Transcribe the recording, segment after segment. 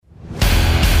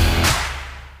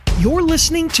You're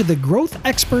listening to the Growth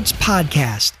Experts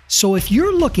Podcast. So if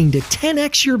you're looking to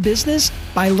 10x your business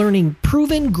by learning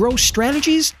proven growth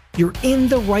strategies, you're in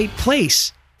the right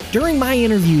place. During my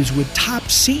interviews with top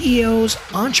CEOs,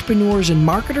 entrepreneurs, and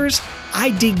marketers, I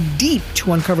dig deep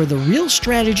to uncover the real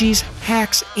strategies,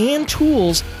 hacks, and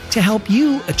tools to help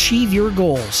you achieve your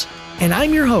goals. And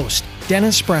I'm your host,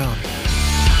 Dennis Brown.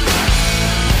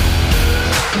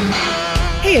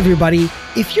 Hey everybody,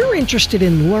 if you're interested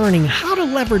in learning how to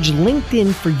leverage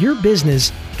LinkedIn for your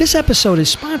business, this episode is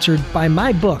sponsored by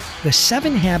my book, The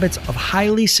 7 Habits of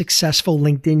Highly Successful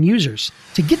LinkedIn Users.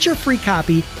 To get your free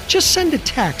copy, just send a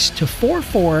text to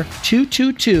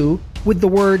 44222 with the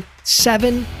word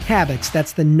 7 habits.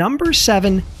 That's the number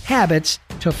 7 habits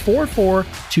to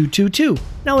 44222.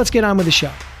 Now let's get on with the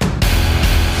show.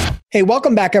 Hey,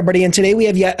 welcome back, everybody. And today we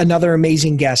have yet another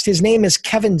amazing guest. His name is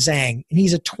Kevin Zhang, and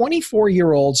he's a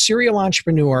 24-year-old serial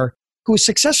entrepreneur who has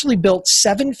successfully built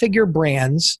 7-figure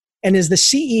brands and is the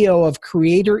CEO of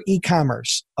Creator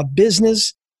E-commerce, a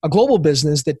global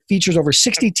business that features over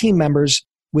 60 team members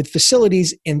with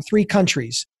facilities in 3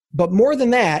 countries. But more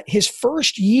than that, his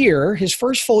first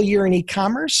full year in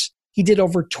e-commerce, he did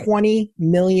over $20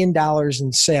 million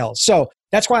in sales. So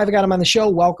that's why I've got him on the show.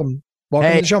 Welcome to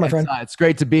the show, my friend. It's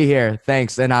great to be here.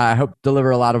 Thanks. And I hope to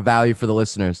deliver a lot of value for the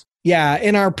listeners. Yeah.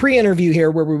 In our pre-interview here,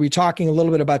 where we'll be talking a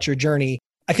little bit about your journey,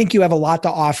 I think you have a lot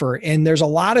to offer. And there's a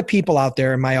lot of people out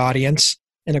there in my audience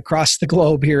and across the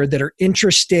globe here that are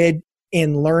interested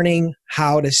in learning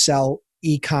how to sell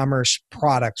e-commerce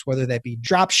products, whether that be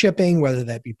drop shipping, whether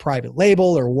that be private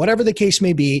label, or whatever the case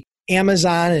may be,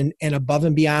 Amazon and above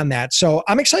and beyond that. So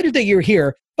I'm excited that you're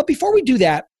here. But before we do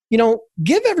that,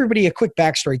 give everybody a quick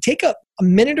backstory. Take a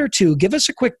minute or two. Give us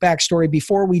a quick backstory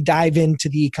before we dive into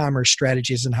the e-commerce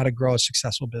strategies and how to grow a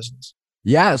successful business.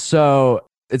 Yeah. So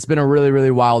it's been a really, really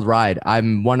wild ride.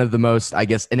 I'm one of the most,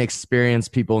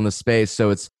 inexperienced people in the space. So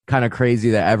it's kind of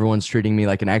crazy that everyone's treating me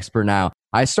like an expert now.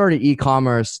 I started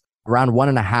e-commerce around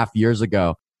 1.5 years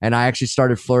ago. And I actually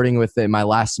started flirting with it in my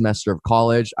last semester of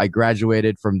college. I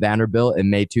graduated from Vanderbilt in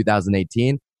May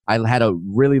 2018. I had a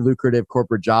really lucrative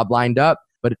corporate job lined up,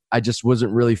 but I just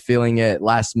wasn't really feeling it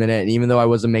last minute. And even though I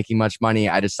wasn't making much money,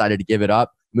 I decided to give it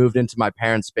up, moved into my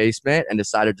parents' basement, and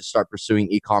decided to start pursuing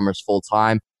e-commerce full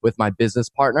time with my business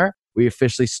partner. We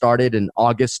officially started in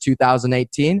August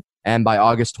 2018. And by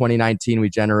August 2019, we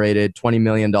generated $20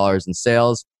 million in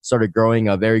sales, started growing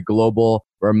a very global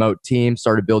remote team,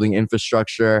 started building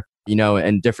infrastructure,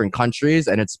 in different countries.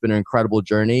 And it's been an incredible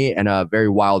journey and a very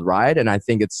wild ride. And I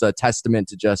think it's a testament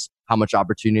to just how much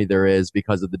opportunity there is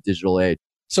because of the digital age.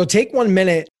 So take 1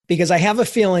 minute, because I have a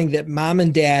feeling that mom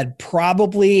and dad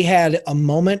probably had a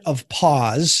moment of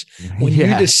pause when you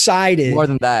decided. More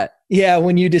than that. Yeah,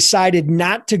 when you decided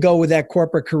not to go with that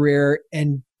corporate career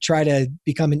and try to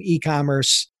become an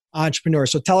e-commerce entrepreneur.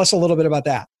 So tell us a little bit about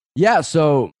that. Yeah,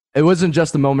 so it wasn't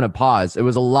just a moment of pause. It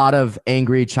was a lot of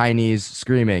angry Chinese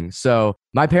screaming. So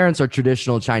my parents are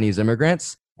traditional Chinese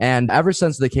immigrants. And ever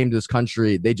since they came to this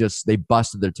country, they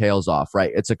busted their tails off,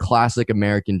 right? It's a classic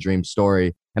American dream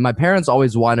story. And my parents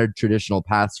always wanted traditional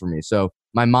paths for me. So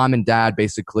my mom and dad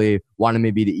basically wanted me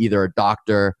to be either a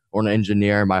doctor or an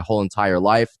engineer my whole entire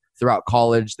life. Throughout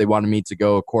college, they wanted me to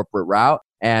go a corporate route.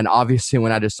 And obviously,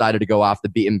 when I decided to go off the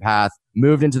beaten path,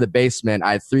 moved into the basement,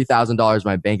 I had $3,000 in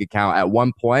my bank account. At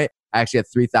one point, I actually had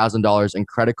 $3,000 in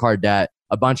credit card debt,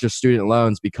 a bunch of student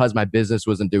loans because my business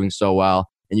wasn't doing so well.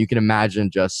 And you can imagine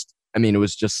it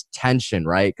was just tension,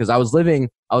 right? Because I was living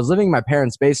in my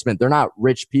parents' basement. They're not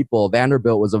rich people.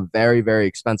 Vanderbilt was a very, very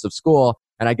expensive school.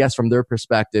 And I guess from their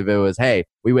perspective, it was, hey,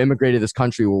 we immigrated to this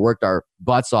country, we worked our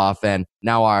butts off, and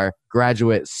now our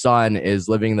graduate son is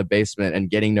living in the basement and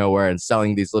getting nowhere and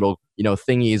selling these little,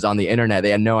 thingies on the internet.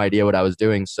 They had no idea what I was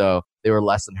doing. So they were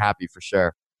less than happy for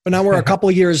sure. But now we're a couple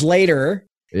of years later.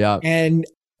 Yeah. And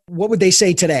what would they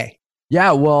say today?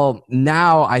 Yeah, well,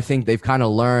 now I think they've kind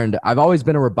of learned. I've always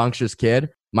been a rambunctious kid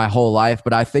my whole life,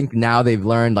 but I think now they've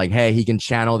learned hey, he can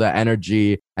channel that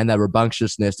energy and that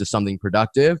rambunctiousness to something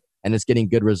productive, and it's getting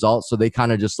good results. So they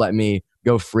kind of just let me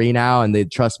go free now, and they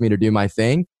trust me to do my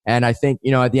thing. And I think,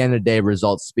 at the end of the day,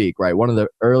 results speak, right? One of the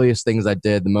earliest things I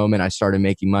did the moment I started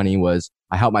making money was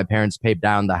I helped my parents pay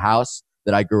down the house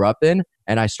that I grew up in.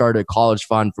 And I started a college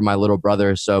fund for my little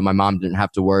brother, so my mom didn't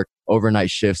have to work overnight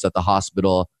shifts at the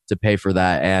hospital to pay for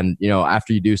that. And,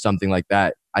 after you do something like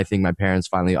that, I think my parents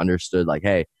finally understood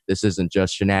hey, this isn't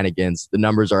just shenanigans. The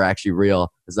numbers are actually real.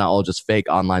 It's not all just fake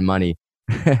online money.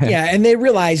 Yeah. And they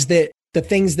realized that the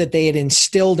things that they had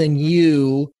instilled in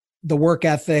you, the work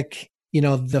ethic,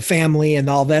 the family and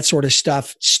all that sort of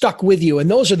stuff stuck with you. And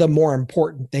those are the more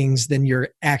important things than your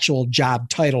actual job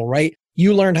title, right?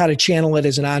 you learned how to channel it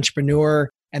as an entrepreneur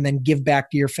and then give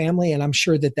back to your family. And I'm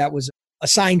sure that that was a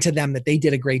sign to them that they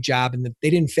did a great job and that they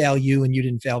didn't fail you and you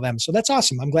didn't fail them. So that's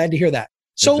awesome. I'm glad to hear that.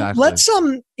 So Exactly. let's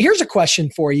here's a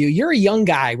question for you. You're a young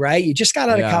guy, right? You just got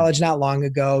out of college not long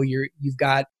ago. You've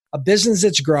got a business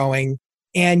that's growing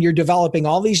and you're developing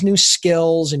all these new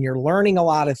skills and you're learning a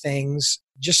lot of things,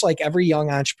 just like every young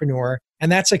entrepreneur.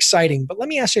 And that's exciting. But let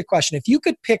me ask you a question. If you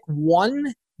could pick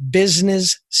one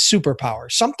business superpower,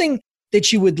 something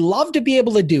that you would love to be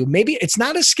able to do, maybe it's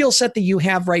not a skill set that you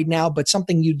have right now, but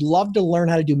something you'd love to learn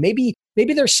how to do. Maybe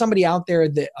there's somebody out there,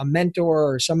 that a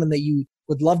mentor or someone that you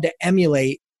would love to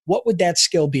emulate. What would that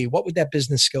skill be? What would that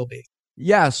business skill be?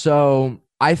 Yeah. So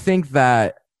I think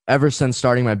that ever since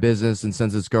starting my business and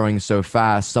since it's growing so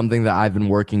fast, something that I've been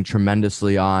working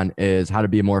tremendously on is how to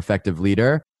be a more effective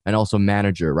leader and also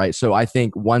manager, right? So I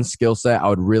think one skill set I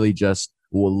would really just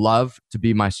would love to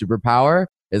be my superpower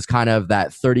is kind of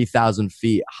that 30,000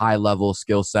 feet high level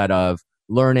skill set of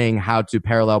learning how to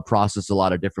parallel process a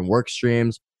lot of different work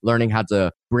streams, learning how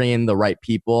to bring in the right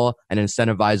people and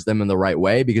incentivize them in the right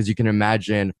way. Because you can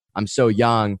imagine, I'm so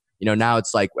young, now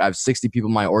it's like I have 60 people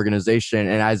in my organization.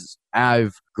 And as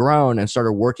I've grown and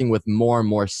started working with more and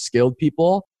more skilled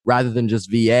people rather than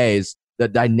just VAs, the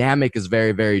dynamic is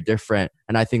very, very different.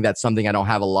 And I think that's something I don't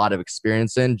have a lot of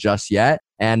experience in just yet.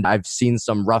 And I've seen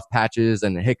some rough patches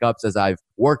and hiccups as I've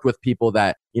worked with people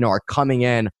that, are coming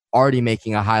in already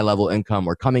making a high level income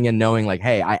or coming in knowing like,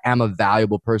 hey, I am a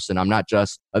valuable person. I'm not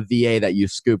just a VA that you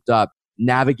scooped up.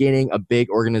 Navigating a big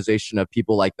organization of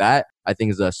people like that, I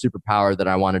think is a superpower that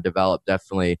I want to develop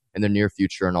definitely in the near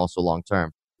future and also long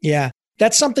term. Yeah.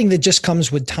 That's something that just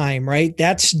comes with time, right?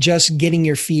 That's just getting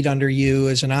your feet under you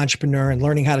as an entrepreneur and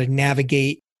learning how to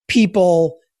navigate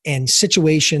people and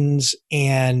situations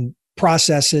and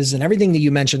processes and everything that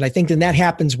you mentioned. I think that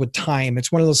happens with time.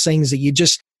 It's one of those things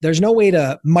that there's no way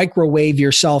to microwave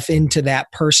yourself into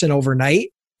that person overnight.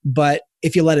 But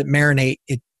if you let it marinate,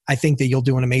 I think that you'll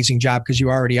do an amazing job because you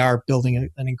already are building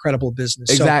an incredible business.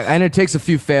 Exactly. And it takes a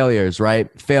few failures, right?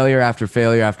 Failure after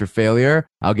failure after failure.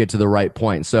 I'll get to the right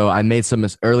point. So I made some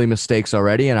early mistakes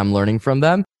already and I'm learning from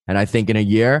them. And I think in a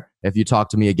year, if you talk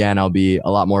to me again, I'll be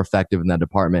a lot more effective in that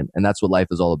department. And that's what life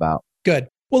is all about. Good.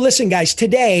 Well, listen, guys,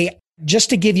 today, just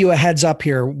to give you a heads up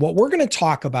here, what we're going to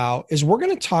talk about is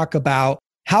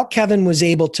how Kevin was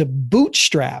able to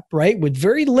bootstrap, right, with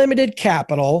very limited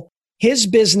capital, his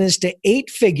business to 8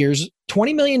 figures,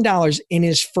 $20 million in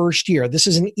his first year. This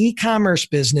is an e-commerce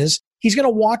business. He's going to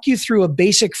walk you through a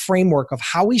basic framework of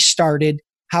how he started,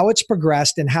 how it's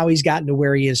progressed, and how he's gotten to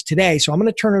where he is today. So I'm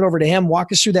going to turn it over to him,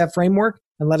 walk us through that framework,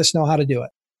 and let us know how to do it.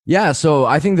 Yeah, so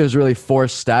I think there's really 4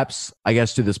 steps, I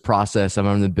guess, to this process. I'm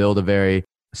going to build a very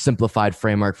simplified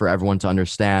framework for everyone to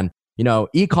understand.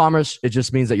 E-commerce, it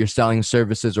just means that you're selling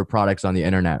services or products on the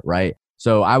internet, right?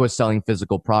 So I was selling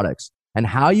physical products. And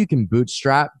how you can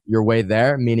bootstrap your way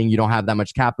there, meaning you don't have that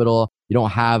much capital, you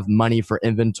don't have money for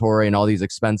inventory and all these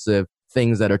expensive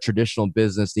things that a traditional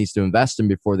business needs to invest in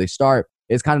before they start,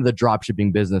 is kind of the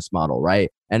dropshipping business model, right?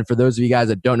 And for those of you guys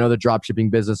that don't know the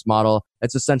dropshipping business model,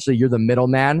 it's essentially you're the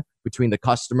middleman between the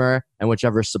customer and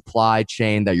whichever supply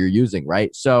chain that you're using,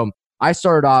 right? So I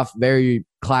started off very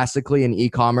classically in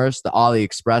e-commerce, the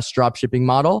AliExpress dropshipping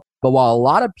model. But while a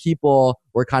lot of people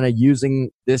were kind of using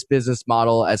this business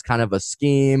model as kind of a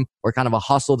scheme or kind of a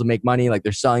hustle to make money, like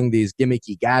they're selling these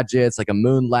gimmicky gadgets like a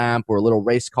moon lamp or a little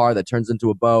race car that turns into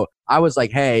a boat, I was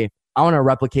like, hey, I want to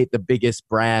replicate the biggest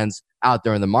brands out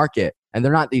there in the market. And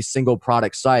they're not these single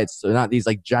product sites. They're not these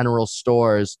like general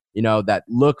stores, that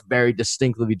look very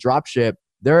distinctly dropship.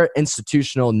 They're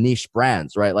institutional niche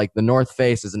brands, right? Like the North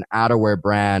Face is an outerwear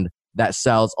brand that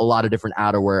sells a lot of different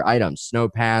outerwear items, snow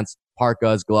pants,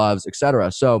 parkas, gloves,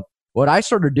 etc. So what I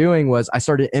started doing was I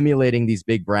started emulating these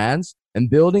big brands and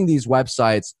building these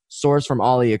websites sourced from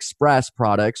AliExpress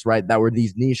products, right? That were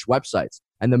these niche websites.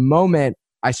 And the moment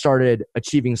I started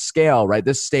achieving scale, right?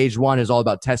 This stage 1 is all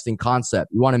about testing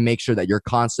concept. You want to make sure that your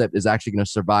concept is actually going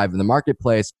to survive in the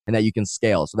marketplace and that you can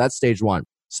scale. So that's stage 1.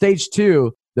 Stage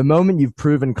 2, the moment you've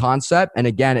proven concept, and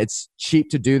again, it's cheap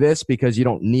to do this because you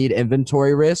don't need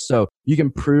inventory risk. So you can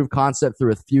prove concept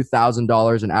through a few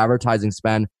 $1,000s in advertising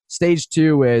spend. Stage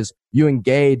 2 is you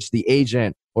engage the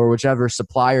agent or whichever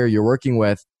supplier you're working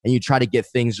with, and you try to get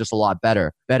things just a lot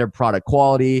better product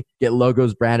quality, get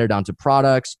logos branded onto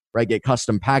products, right? Get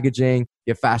custom packaging,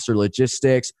 get faster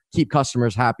logistics, keep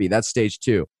customers happy. That's stage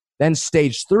 2. Then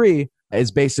stage 3 is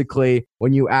basically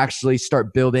when you actually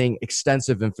start building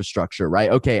extensive infrastructure, right?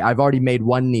 Okay, I've already made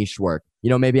 1 niche work.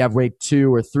 Maybe I've made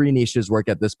 2 or 3 niches work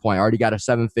at this point. I already got a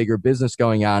 7-figure business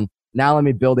going on. Now let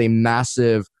me build a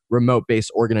massive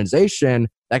remote-based organization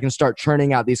that can start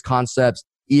churning out these concepts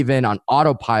even on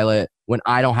autopilot when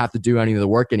I don't have to do any of the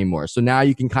work anymore. So now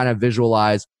you can kind of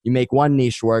visualize, you make one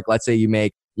niche work. Let's say you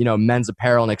make, men's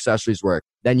apparel and accessories work.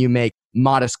 Then you make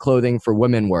modest clothing for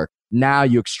women work. Now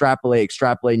you extrapolate,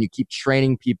 and you keep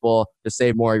training people to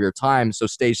save more of your time. So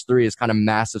stage 3 is kind of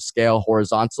massive scale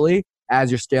horizontally as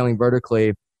you're scaling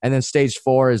vertically. And then stage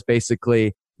 4 is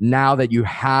basically now that you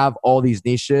have all these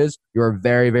niches, you're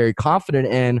very, very confident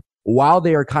in, while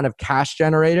they are kind of cash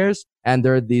generators and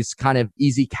they're these kind of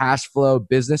easy cash flow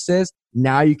businesses,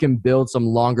 now you can build some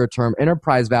longer term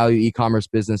enterprise value e-commerce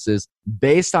businesses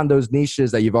based on those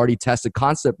niches that you've already tested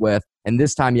concept with. And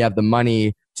this time you have the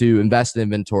money to invest in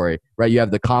inventory, right? You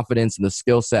have the confidence and the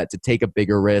skill set to take a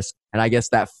bigger risk. And I guess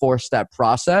that 4-step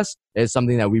process is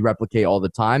something that we replicate all the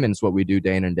time. And it's what we do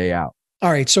day in and day out.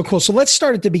 All right. So cool. So let's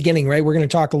start at the beginning, right? We're going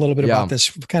to talk a little bit about this,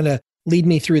 kind of lead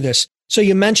me through this. So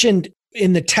you mentioned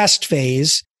in the test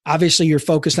phase, obviously you're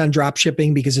focused on drop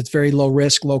shipping because it's very low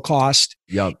risk, low cost.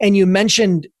 Yep. And you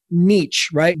mentioned niche,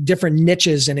 right? Different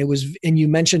niches. And you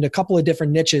mentioned a couple of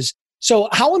different niches. So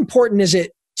how important is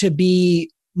it to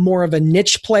be more of a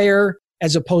niche player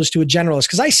as opposed to a generalist?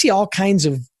 Because I see all kinds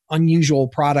of unusual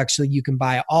products that you can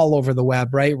buy all over the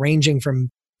web, right? Ranging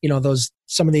from,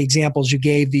 some of the examples you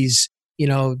gave, these,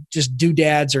 just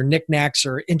doodads or knickknacks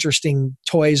or interesting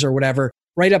toys or whatever,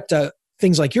 right up to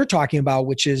things like you're talking about,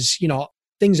 which is,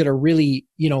 things that are really,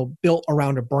 built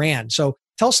around a brand. So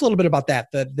tell us a little bit about that,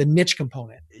 the niche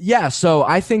component. Yeah. So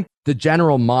I think the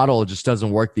general model just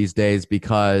doesn't work these days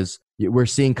because we're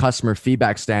seeing customer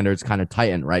feedback standards kind of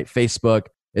tighten, right? Facebook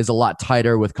is a lot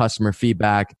tighter with customer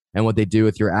feedback and what they do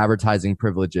with your advertising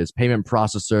privileges. Payment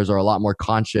processors are a lot more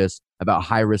conscious about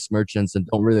high-risk merchants and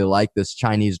don't really like this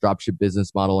Chinese dropship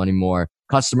business model anymore.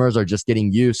 Customers are just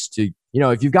getting used to,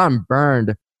 if you've gotten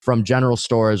burned from general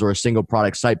stores or a single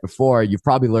product site before, you've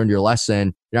probably learned your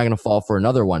lesson. You're not going to fall for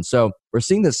another one. So we're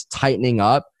seeing this tightening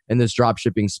up in this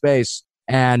dropshipping space.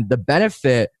 And the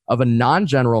benefit of a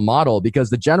non-general model,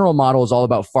 because the general model is all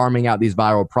about farming out these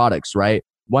viral products, right?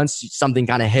 Once something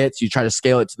kind of hits, you try to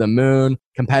scale it to the moon.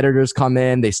 Competitors come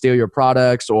in, they steal your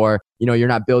products, or you're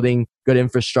not building good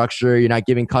infrastructure, you're not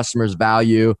giving customers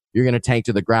value, you're going to tank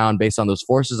to the ground based on those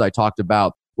forces I talked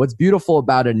about. What's beautiful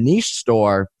about a niche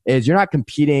store is you're not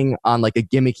competing on like a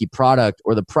gimmicky product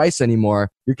or the price anymore.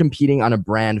 You're competing on a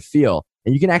brand feel.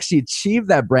 And you can actually achieve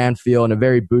that brand feel in a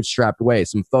very bootstrapped way.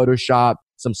 Some Photoshop,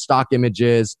 some stock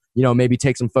images, maybe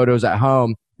take some photos at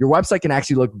home. Your website can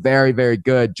actually look very, very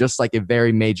good, just like a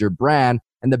very major brand.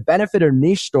 And the benefit of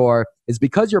niche store is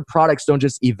because your products don't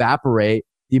just evaporate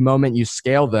the moment you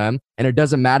scale them. And it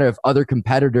doesn't matter if other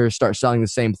competitors start selling the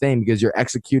same thing because you're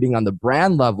executing on the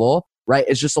brand level, right?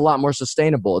 It's just a lot more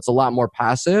sustainable. It's a lot more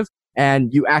passive.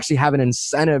 And you actually have an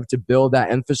incentive to build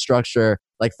that infrastructure,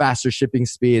 like faster shipping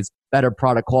speeds, better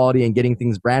product quality, and getting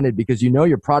things branded because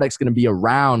your product's going to be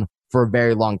around for a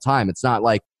very long time. It's not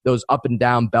like those up and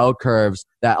down bell curves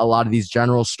that a lot of these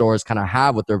general stores kind of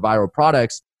have with their viral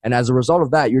products. And as a result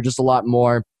of that, you're just a lot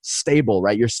more stable,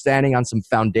 right? You're standing on some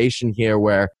foundation here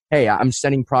where, hey, I'm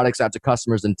sending products out to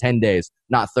customers in 10 days,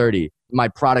 not 30. My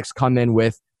products come in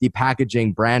with the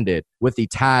packaging branded, with the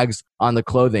tags on the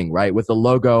clothing, right? With the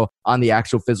logo on the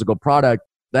actual physical product.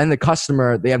 Then the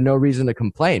customer, they have no reason to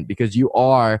complain because you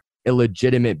are a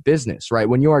legitimate business, right?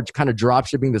 When you are kind of drop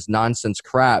shipping this nonsense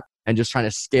crap and just trying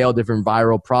to scale different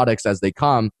viral products as they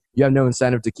come, you have no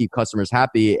incentive to keep customers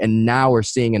happy. And now we're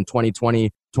seeing in 2020,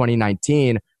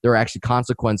 2019, there are actually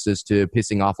consequences to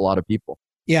pissing off a lot of people.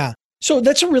 Yeah. So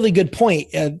that's a really good point.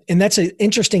 And that's an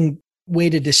interesting way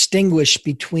to distinguish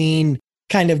between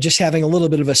kind of just having a little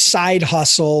bit of a side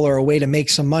hustle or a way to make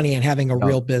some money and having a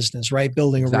real business, right?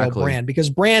 Building a real brand, because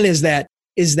brand is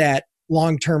that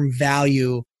long-term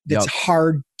value that's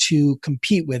hard to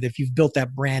compete with if you've built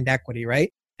that brand equity,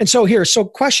 right? And so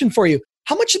question for you,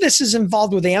 how much of this is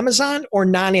involved with Amazon or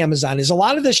non-Amazon? Is a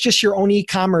lot of this just your own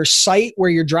e-commerce site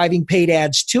where you're driving paid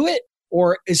ads to it?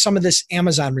 Or is some of this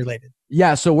Amazon related?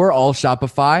 Yeah, so we're all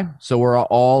Shopify. So we're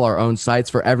all our own sites.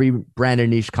 For every brand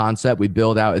and niche concept, we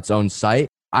build out its own site.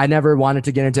 I never wanted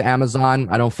to get into Amazon.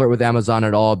 I don't flirt with Amazon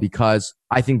at all because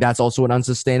I think that's also an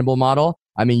unsustainable model.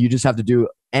 I mean, you just have to do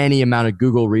any amount of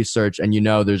Google research and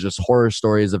there's just horror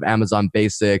stories of Amazon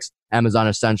Basics, Amazon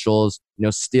Essentials,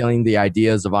 stealing the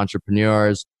ideas of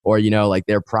entrepreneurs or, like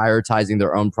they're prioritizing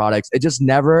their own products. It just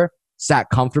never sat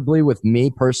comfortably with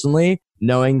me personally,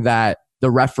 knowing that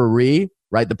the referee,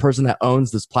 right, the person that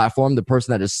owns this platform, the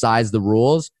person that decides the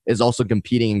rules is also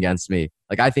competing against me.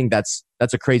 Like, I think that's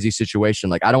a crazy situation.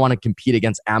 Like, I don't want to compete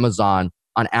against Amazon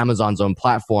on Amazon's own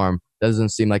platform. That doesn't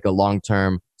seem like a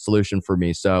long-term solution for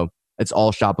me. So it's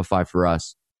all Shopify for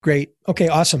us. Great. Okay,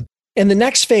 awesome. In the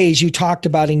next phase, you talked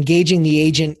about engaging the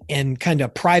agent and kind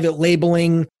of private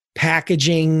labeling,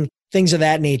 packaging, things of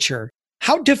that nature.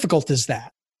 How difficult is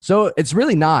that? So it's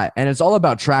really not. And it's all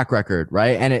about track record,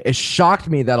 right? And it shocked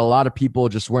me that a lot of people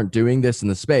just weren't doing this in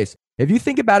the space. If you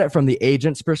think about it from the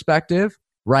agent's perspective,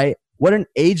 right? What an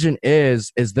agent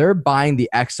is they're buying the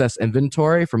excess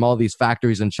inventory from all these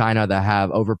factories in China that have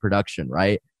overproduction,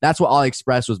 right? That's what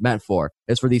AliExpress was meant for.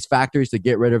 It's for these factories to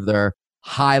get rid of their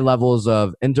high levels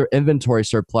of inventory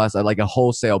surplus at like a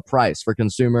wholesale price for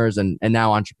consumers and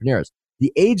now entrepreneurs.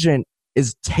 The agent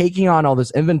is taking on all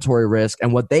this inventory risk,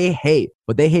 and what they hate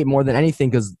more than anything,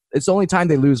 because it's the only time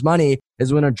they lose money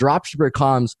is when a dropshipper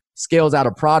comes, scales out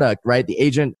a product, right? The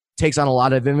agent takes on a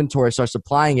lot of inventory, starts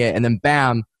supplying it, and then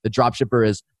bam, the dropshipper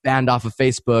is banned off of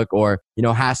Facebook or,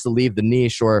 has to leave the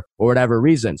niche or whatever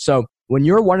reason. So when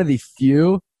you're one of the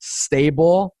few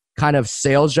stable kind of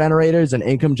sales generators and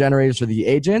income generators for the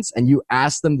agents, and you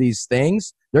ask them these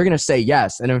things, they're going to say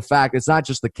yes. And in fact, it's not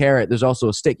just the carrot. There's also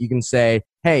a stick. You can say,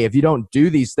 hey, if you don't do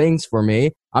these things for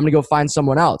me, I'm going to go find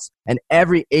someone else. And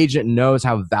every agent knows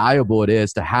how valuable it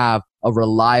is to have a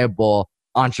reliable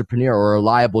entrepreneur or a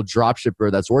reliable dropshipper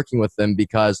that's working with them,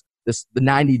 because the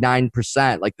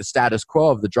 99%, like the status quo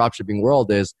of the dropshipping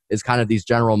world is kind of these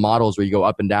general models where you go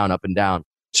up and down, up and down.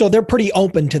 So they're pretty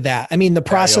open to that. I mean, the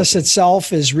process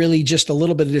itself is really just a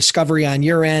little bit of discovery on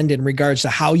your end in regards to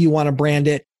how you want to brand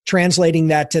it, translating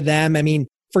that to them. I mean,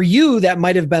 for you, that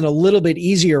might have been a little bit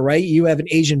easier, right? You have an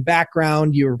Asian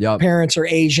background, your parents are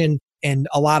Asian, and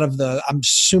I'm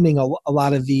assuming a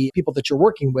lot of the people that you're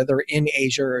working with are in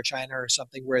Asia or China or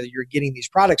something where you're getting these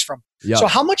products from. So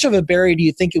how much of a barrier do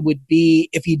you think it would be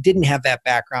if you didn't have that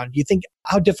background? Do you think,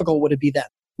 how difficult would it be then?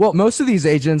 Well, most of these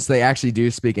agents, they actually do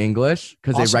speak English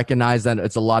because they recognize that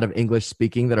it's a lot of English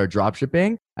speaking that are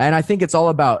dropshipping. And I think it's all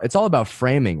about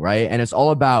framing, right? And it's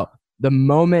all about the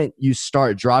moment you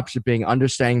start dropshipping,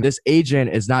 understanding this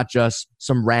agent is not just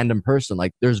some random person.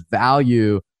 Like there's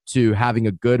value to having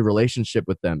a good relationship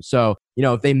with them. So,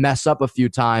 if they mess up a few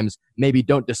times, maybe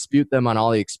don't dispute them on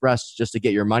AliExpress just to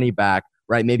get your money back,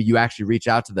 right? Maybe you actually reach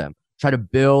out to them. Try to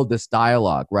build this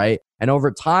dialogue, right? And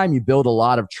over time, you build a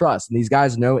lot of trust. And these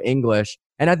guys know English.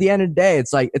 And at the end of the day,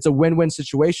 it's a win-win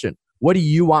situation. What do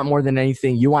you want more than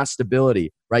anything? You want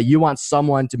stability, right? You want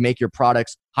someone to make your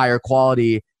products higher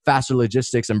quality, faster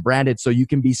logistics, and branded so you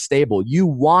can be stable. You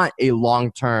want a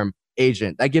long-term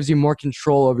agent. That gives you more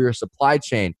control over your supply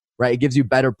chain, right? It gives you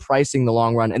better pricing in the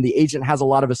long run. And the agent has a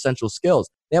lot of essential skills.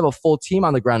 They have a full team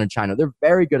on the ground in China. They're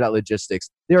very good at logistics.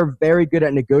 They're very good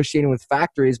at negotiating with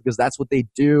factories because that's what they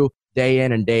do day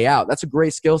in and day out. That's a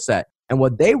great skill set. And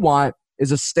what they want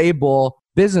is a stable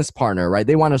business partner, right?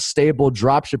 They want a stable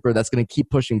dropshipper that's going to keep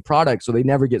pushing products so they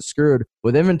never get screwed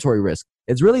with inventory risk.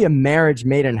 It's really a marriage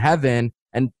made in heaven,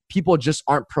 and people just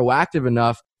aren't proactive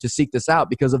enough to seek this out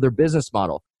because of their business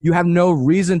model. You have no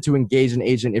reason to engage an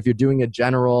agent if you're doing a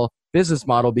general business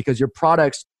model because your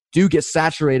products do get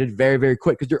saturated very, very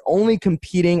quick because you're only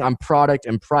competing on product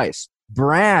and price.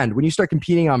 Brand, when you start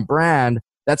competing on brand,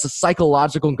 that's a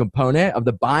psychological component of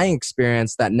the buying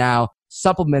experience that now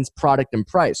supplements product and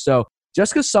price. So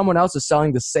just because someone else is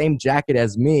selling the same jacket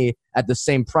as me at the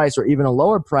same price or even a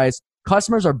lower price,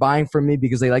 customers are buying from me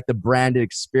because they like the branded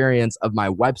experience of my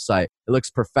website. It looks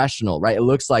professional, right? It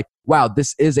looks like, wow,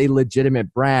 this is a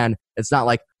legitimate brand. It's not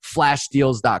like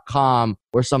flashdeals.com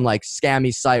or some like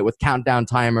scammy site with countdown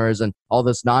timers and all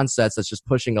this nonsense that's just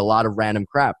pushing a lot of random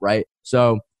crap, right?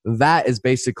 So that is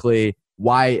basically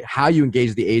how you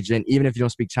engage the agent. Even if you don't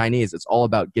speak Chinese, it's all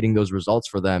about getting those results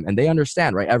for them. And they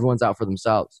understand, right? Everyone's out for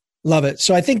themselves. Love it.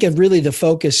 So I think the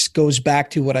focus goes back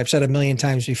to what I've said a million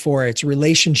times before. It's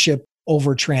relationship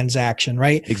over transaction,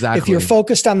 right? Exactly. If you're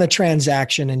focused on the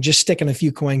transaction and just sticking a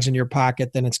few coins in your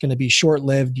pocket, then it's going to be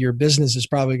short-lived. Your business is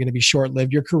probably going to be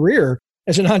short-lived. Your career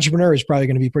as an entrepreneur is probably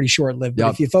going to be pretty short-lived. But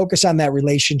if you focus on that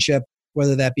relationship,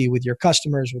 whether that be with your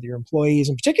customers, with your employees,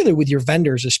 and particularly with your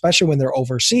vendors, especially when they're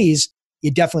overseas,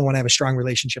 you definitely want to have a strong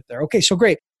relationship there. Okay, so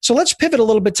great. So let's pivot a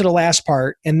little bit to the last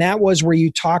part. And that was where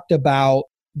you talked about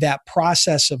that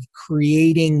process of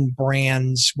creating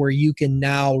brands where you can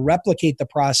now replicate the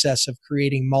process of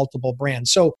creating multiple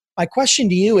brands. So my question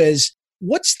to you is,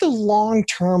 what's the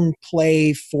long-term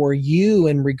play for you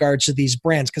in regards to these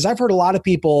brands? Because I've heard a lot of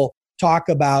people talk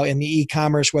about in the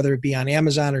e-commerce, whether it be on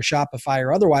Amazon or Shopify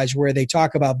or otherwise, where they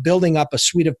talk about building up a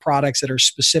suite of products that are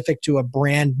specific to a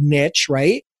brand niche,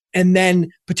 right? And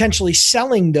then potentially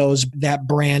selling that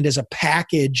brand as a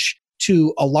package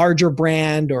to a larger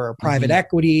brand or a private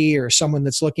equity or someone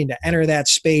that's looking to enter that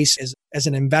space as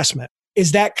an investment.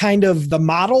 Is that kind of the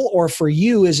model, or for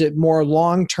you, is it more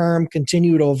long-term,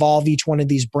 continue to evolve each one of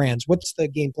these brands? What's the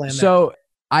game plan there? So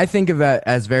I think of it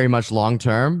as very much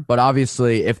long-term, but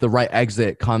obviously if the right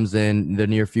exit comes in the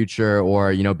near future,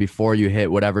 or, before you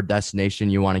hit whatever destination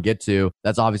you want to get to,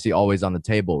 that's obviously always on the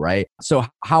table, right? So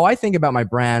how I think about my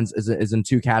brands is in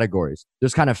two categories.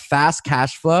 There's kind of fast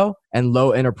cash flow and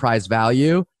low enterprise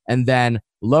value, and then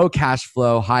low cash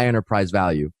flow, high enterprise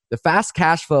value. The fast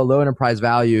cash flow, low enterprise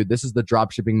value, this is the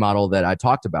drop shipping model that I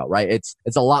talked about, right? It's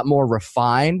a lot more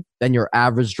refined than your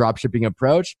average drop shipping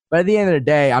approach. But at the end of the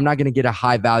day, I'm not going to get a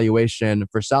high valuation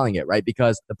for selling it, right?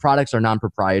 Because the products are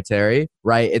non-proprietary,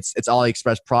 right? It's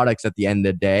AliExpress products at the end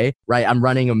of the day, right? I'm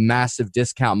running a massive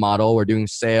discount model. We're doing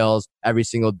sales every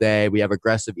single day. We have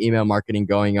aggressive email marketing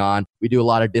going on. We do a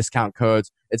lot of discount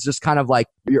codes. It's just kind of like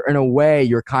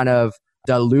you're kind of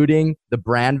diluting the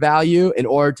brand value in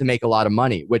order to make a lot of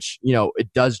money, which,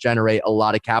 it does generate a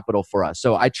lot of capital for us.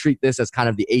 So I treat this as kind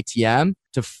of the ATM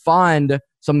to fund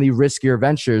some of the riskier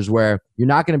ventures where you're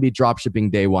not going to be drop shipping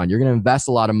day one. You're going to invest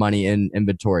a lot of money in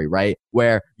inventory, right?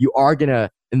 Where you are going to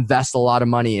invest a lot of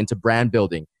money into brand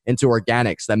building, into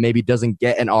organics that maybe doesn't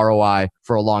get an ROI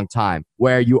for a long time,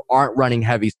 where you aren't running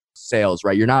heavy sales,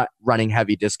 right? You're not running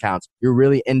heavy discounts. You're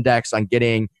really indexed on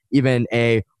getting even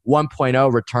a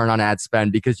 1.0 return on ad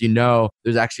spend because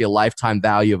there's actually a lifetime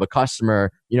value of a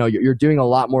customer. You're doing a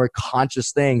lot more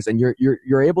conscious things, and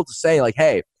you're able to say like,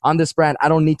 hey, on this brand, I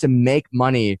don't need to make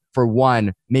money for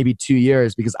 1, maybe 2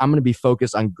 years because I'm going to be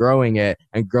focused on growing it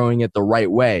and growing it the right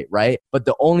way, right? But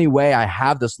the only way I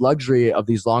have this luxury of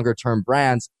these longer term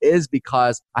brands is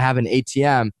because I have an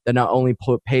ATM that not only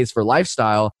pays for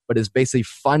lifestyle, but is basically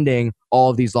funding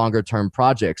all of these longer term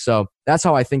projects. So that's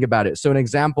how I think about it. So an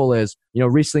example is,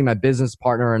 recently my business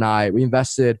partner and I, we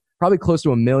invested probably close to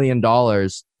 $1 million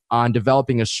on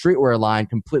developing a streetwear line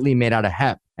completely made out of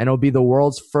hemp. And it'll be the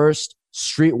world's first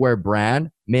streetwear brand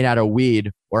made out of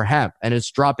weed or hemp. And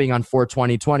it's dropping on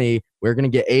 4/20/20. We're going to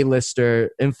get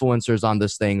A-lister influencers on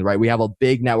this thing, right? We have a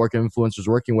big network of influencers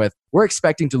working with. We're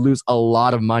expecting to lose a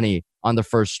lot of money on the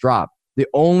first drop. The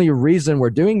only reason we're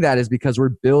doing that is because we're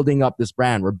building up this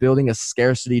brand. We're building a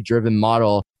scarcity-driven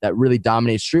model that really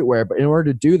dominates streetwear. But in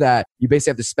order to do that, you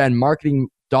basically have to spend marketing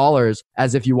dollars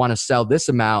as if you want to sell this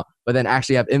amount, but then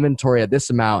actually have inventory at this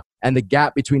amount. And the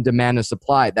gap between demand and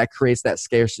supply, that creates that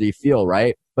scarcity feel,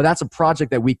 right? But that's a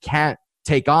project that we can't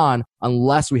take on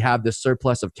unless we have this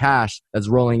surplus of cash that's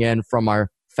rolling in from our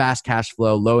fast cash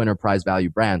flow, low enterprise value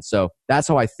brands. So that's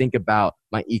how I think about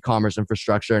my e-commerce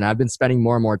infrastructure. And I've been spending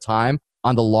more and more time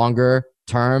on the longer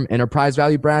term enterprise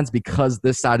value brands because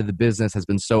this side of the business has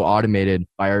been so automated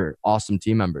by our awesome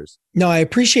team members. No, I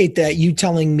appreciate that you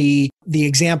telling me the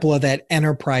example of that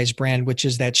enterprise brand, which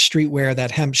is that streetwear,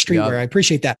 that hemp streetwear. Yep. I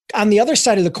appreciate that. On the other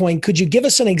side of the coin, could you give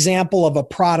us an example of a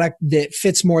product that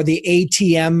fits more the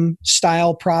ATM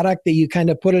style product that you kind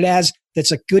of put it as,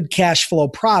 that's a good cash flow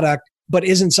product, but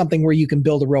isn't something where you can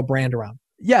build a real brand around?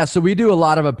 Yeah, so we do a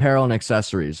lot of apparel and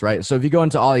accessories, right? So if you go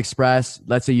into AliExpress,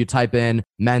 let's say you type in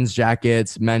men's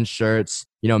jackets, men's shirts,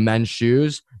 men's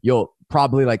shoes, you'll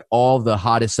probably like all the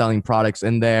hottest selling products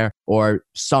in there, or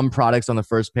some products on the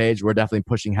first page we're definitely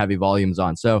pushing heavy volumes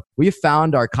on. So we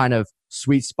found our kind of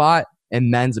sweet spot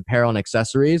in men's apparel and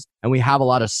accessories, and we have a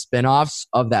lot of spin-offs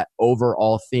of that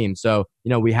overall theme. So,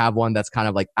 we have one that's kind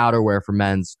of like outerwear for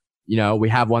men's. We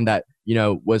have one that,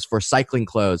 was for cycling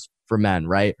clothes for men,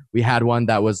 right? We had one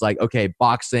that was like, okay,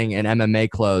 boxing and MMA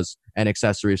clothes and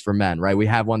accessories for men, right? We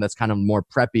have one that's kind of more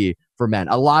preppy for men.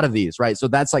 A lot of these, right? So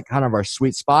that's like kind of our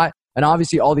sweet spot. And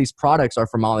obviously all these products are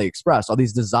from AliExpress. All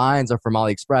these designs are from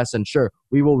AliExpress. And sure,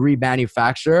 we will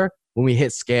remanufacture when we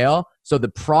hit scale. So the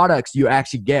products you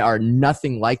actually get are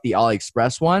nothing like the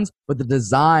AliExpress ones, but the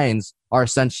designs are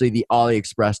essentially the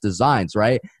AliExpress designs,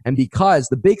 right? And because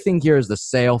the big thing here is the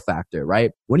sale factor,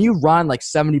 right? When you run like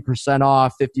 70%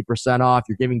 off, 50% off,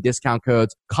 you're giving discount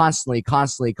codes constantly,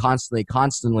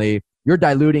 you're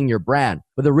diluting your brand.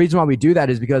 But the reason why we do that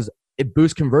is because it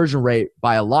boosts conversion rate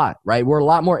by a lot, right? We're a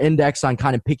lot more indexed on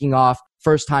kind of picking off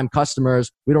first-time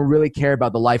customers. We don't really care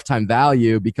about the lifetime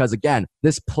value because, again,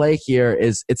 this play here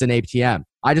it's an ATM.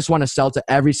 I just want to sell to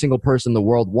every single person in the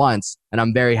world once, and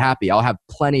I'm very happy. I'll have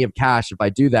plenty of cash if I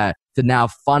do that to now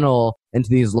funnel into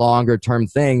these longer-term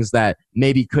things that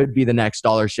maybe could be the next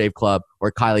Dollar Shave Club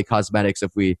or Kylie Cosmetics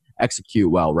if we execute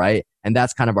well, right? And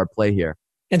that's kind of our play here.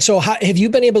 And so have you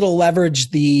been able to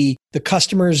leverage the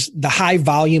customers, the high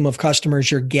volume of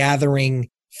customers you're gathering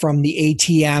from the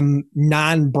ATM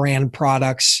non-brand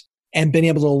products, and been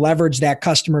able to leverage that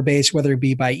customer base, whether it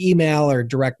be by email or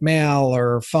direct mail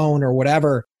or phone or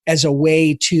whatever, as a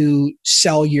way to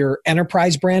sell your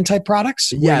enterprise brand type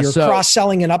products? Where you're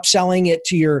cross-selling and upselling it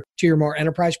to your more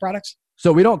enterprise products?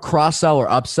 So we don't cross-sell or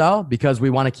upsell because we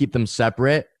want to keep them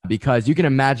separate, because you can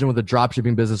imagine with a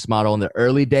dropshipping business model in the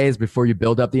early days before you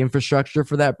build up the infrastructure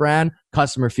for that brand,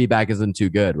 customer feedback isn't too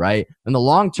good, right? In the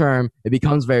long term, it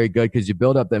becomes very good because you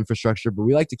build up the infrastructure, but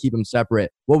we like to keep them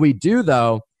separate. What we do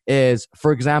though is,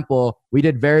 for example, we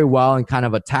did very well in kind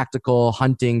of a tactical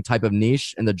hunting type of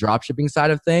niche in the dropshipping side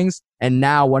of things. And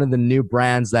now one of the new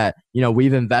brands that,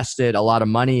 we've invested a lot of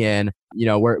money in,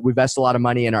 we've invested a lot of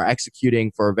money and are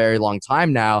executing for a very long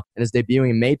time now, and is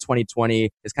debuting in May 2020,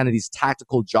 is kind of these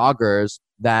tactical joggers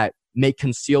that make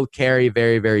concealed carry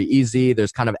very, very easy.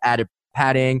 There's kind of added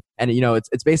padding, and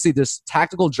it's basically this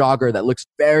tactical jogger that looks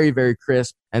very, very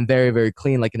crisp and very, very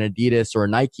clean, like an Adidas or a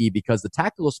Nike, because the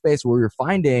tactical space where we're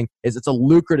finding is it's a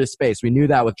lucrative space. We knew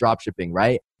that with dropshipping,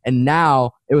 right? And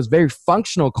now it was very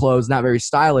functional clothes, not very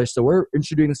stylish. So we're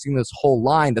introducing this whole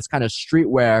line that's kind of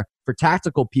streetwear for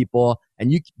tactical people.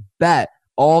 And you bet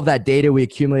all of that data we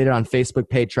accumulated on Facebook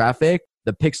paid traffic,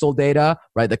 the pixel data,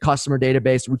 right? The customer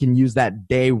database, we can use that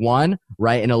day one,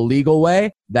 right? In a legal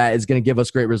way that is going to give us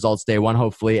great results day one,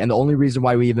 hopefully. And the only reason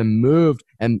why we even moved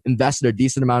and invested a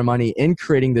decent amount of money in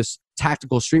creating this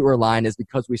tactical streetwear line is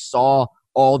because we saw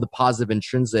all the positive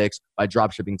intrinsics by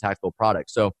dropshipping tactical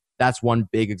products. So that's one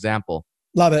big example.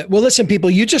 Love it. Well, listen, people,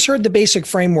 you just heard the basic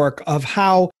framework of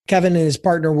how Kevin and his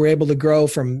partner were able to grow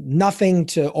from nothing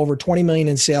to over 20 million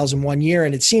in sales in 1 year.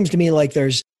 And it seems to me like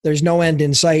there's no end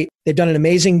in sight. They've done an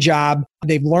amazing job.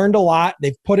 They've learned a lot.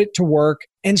 They've put it to work.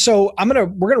 And so we're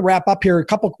going to wrap up here, a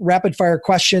couple rapid fire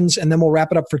questions, and then we'll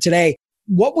wrap it up for today.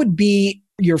 What would be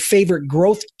your favorite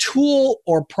growth tool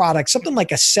or product, something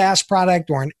like a SaaS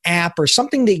product or an app or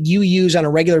something that you use on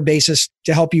a regular basis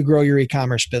to help you grow your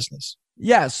e-commerce business?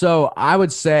 Yeah, so I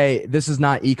would say this is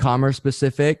not e-commerce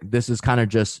specific. This is kind of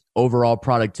just overall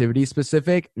productivity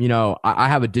specific. I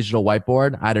have a digital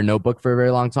whiteboard. I had a notebook for a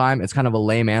very long time. It's kind of a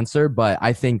lame answer, but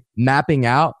I think mapping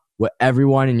out what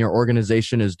everyone in your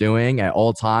organization is doing at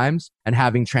all times and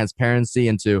having transparency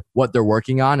into what they're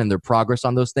working on and their progress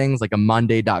on those things, like a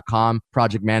Monday.com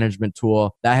project management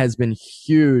tool, that has been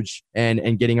huge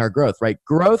in getting our growth, right?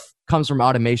 Growth comes from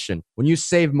automation. When you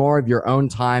save more of your own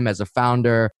time as a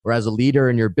founder or as a leader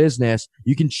in your business,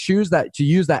 you can choose to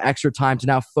use that extra time to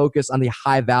now focus on the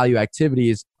high value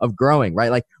activities of growing,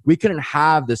 right? Like we couldn't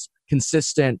have this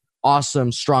consistent,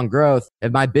 awesome, strong growth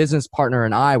if my business partner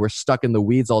and I were stuck in the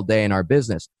weeds all day in our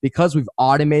business. Because we've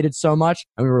automated so much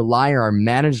and we rely on our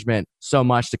management so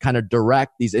much to kind of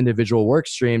direct these individual work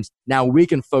streams, now we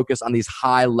can focus on these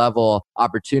high level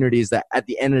opportunities that at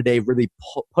the end of the day really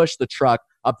push the truck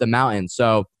up the mountain.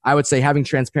 So I would say having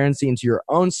transparency into your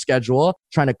own schedule,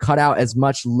 trying to cut out as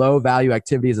much low value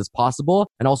activities as possible,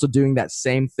 and also doing that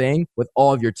same thing with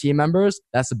all of your team members.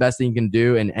 That's the best thing you can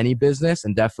do in any business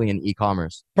and definitely in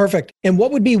e-commerce. Perfect. And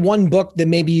what would be one book that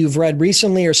maybe you've read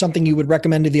recently or something you would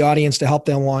recommend to the audience to help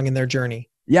them along in their journey?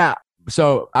 Yeah.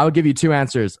 So I would give you two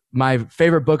answers. My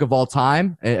favorite book of all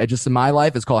time, just in my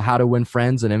life, is called How to Win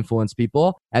Friends and Influence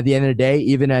People. At the end of the day,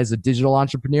 even as a digital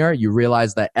entrepreneur, you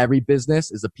realize that every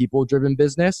business is a people-driven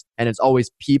business, and it's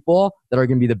always people that are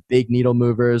going to be the big needle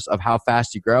movers of how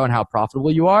fast you grow and how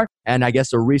profitable you are. And I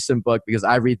guess a recent book, because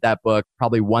I read that book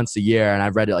probably once a year, and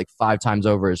I've read it like 5 times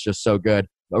over. It's just so good.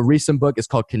 A recent book is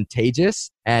called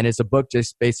Contagious, and it's a book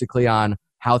just basically on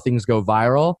how things go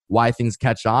viral, why things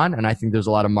catch on. And I think there's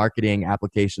a lot of marketing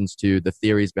applications to the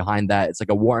theories behind that. It's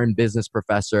like a Wharton business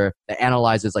professor that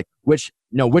analyzes like which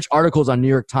articles on New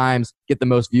York Times get the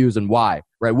most views and why,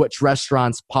 right? Which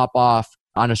restaurants pop off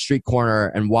on a street corner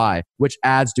and why, which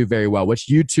ads do very well, which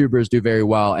YouTubers do very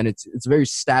well. And it's very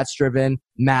stats driven,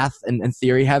 math and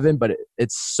theory heaven, but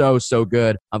it's so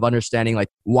good of understanding like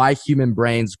why human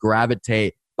brains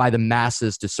gravitate by the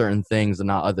masses to certain things and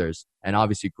not others. And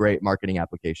obviously great marketing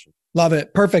application. Love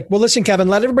it. Perfect. Well, listen, Kevin,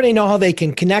 let everybody know how they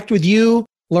can connect with you,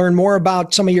 learn more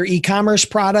about some of your e-commerce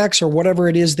products or whatever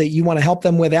it is that you want to help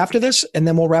them with after this. And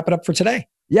then we'll wrap it up for today.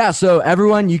 Yeah. So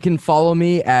everyone, you can follow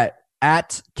me at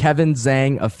Kevin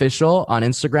Zhang Official on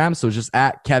Instagram. So just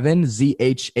at Kevin,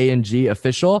 ZHANG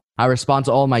Official. I respond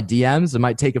to all my DMs. It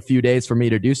might take a few days for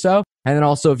me to do so. And then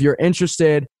also, if you're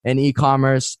interested in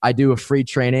e-commerce, I do a free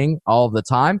training all the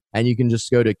time. And you can just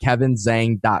go to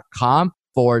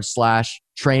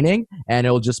kevinzhang.com/training. And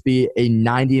it'll just be a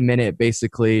 90-minute,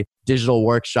 basically, digital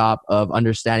workshop of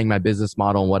understanding my business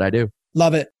model and what I do.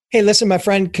 Love it. Hey, listen, my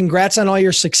friend, congrats on all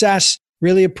your success.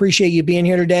 Really appreciate you being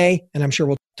here today. And I'm sure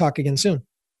we'll talk again soon.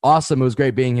 Awesome. It was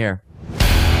great being here.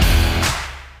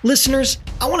 Listeners,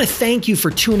 I want to thank you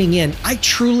for tuning in. I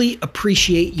truly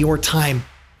appreciate your time.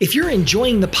 If you're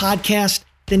enjoying the podcast,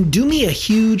 then do me a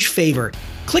huge favor.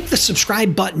 Click the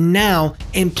subscribe button now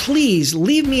and please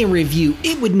leave me a review.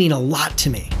 It would mean a lot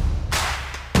to me.